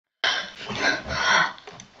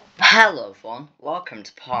Hello everyone, welcome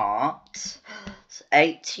to part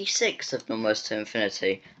 86 of Numbers to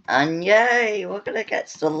Infinity, and yay, we're gonna get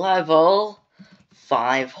to the level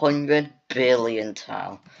 500 billion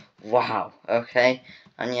tile. Wow, okay,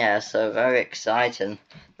 and yeah, so very exciting.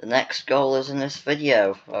 The next goal is in this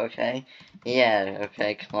video, okay, yeah,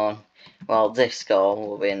 okay, come on. Well, this goal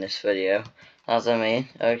will be in this video, as I mean,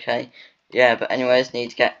 okay, yeah, but anyways,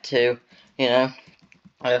 need to get to,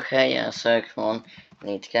 okay, yeah, so come on.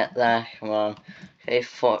 Need to get there, come on. Okay,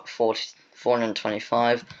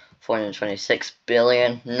 425, 426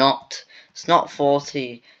 billion, it's not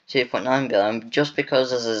 42.9 billion, just because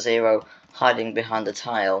there's a zero hiding behind the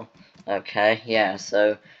tile. Okay, yeah,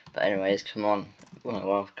 so, but anyways, come on.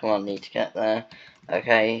 Well, come on, need to get there.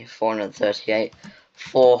 Okay, 438,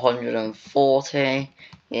 440,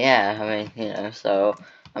 yeah, I mean, so,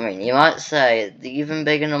 I mean, you might say, the even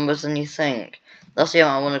bigger numbers than you think. That's the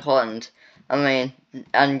amount I want to comment. I mean,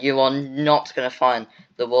 and you are not going to find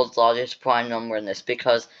the world's largest prime number in this,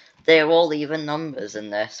 because they're all even numbers in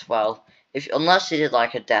this. Well, unless you did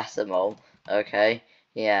like a decimal, okay,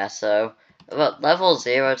 yeah, so, but level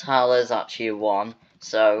 0 tile is actually 1,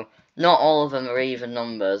 so not all of them are even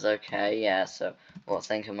numbers, okay, yeah, so, well, I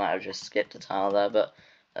think I might have just skipped a tile there, but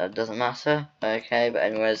it doesn't matter, okay, but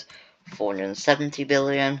anyways, 470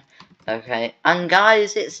 billion, okay, and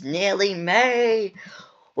guys, it's nearly May!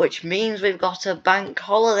 Which means we've got a bank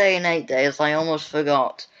holiday in 8 days, I almost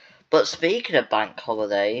forgot. But speaking of bank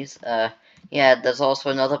holidays, yeah, there's also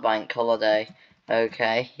another bank holiday.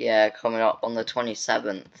 Okay, yeah, coming up on the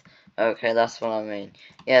 27th. Okay, that's what I mean.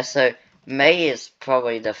 Yeah, so May is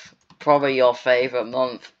probably probably your favourite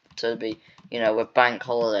month to be, with bank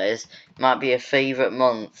holidays. Might be a favourite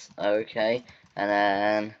month, okay? And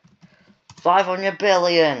then 500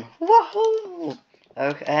 billion! Woohoo!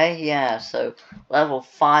 Okay, yeah, so level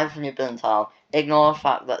 500 billion tile. Ignore the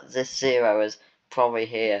fact that this zero is probably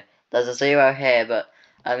here. There's a zero here, but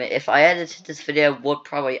I mean, if I edited this video, I would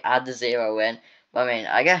probably add the zero in. But I mean,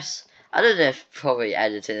 I guess, I don't know if probably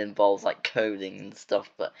editing involves like coding and stuff,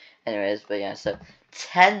 but anyways, but yeah, so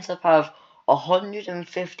 10 to the power of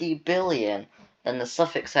 150 billion, and the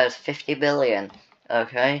suffix says 50 billion.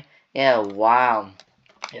 Okay, yeah, wow.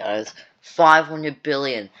 Yeah, it's 500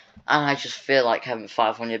 billion, and I just feel like having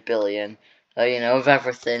 500 billion, of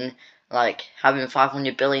everything, like having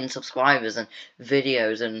 500 billion subscribers and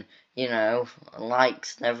videos and,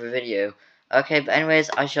 likes in every video. Okay, but anyways,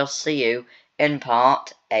 I shall see you in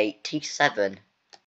part 87.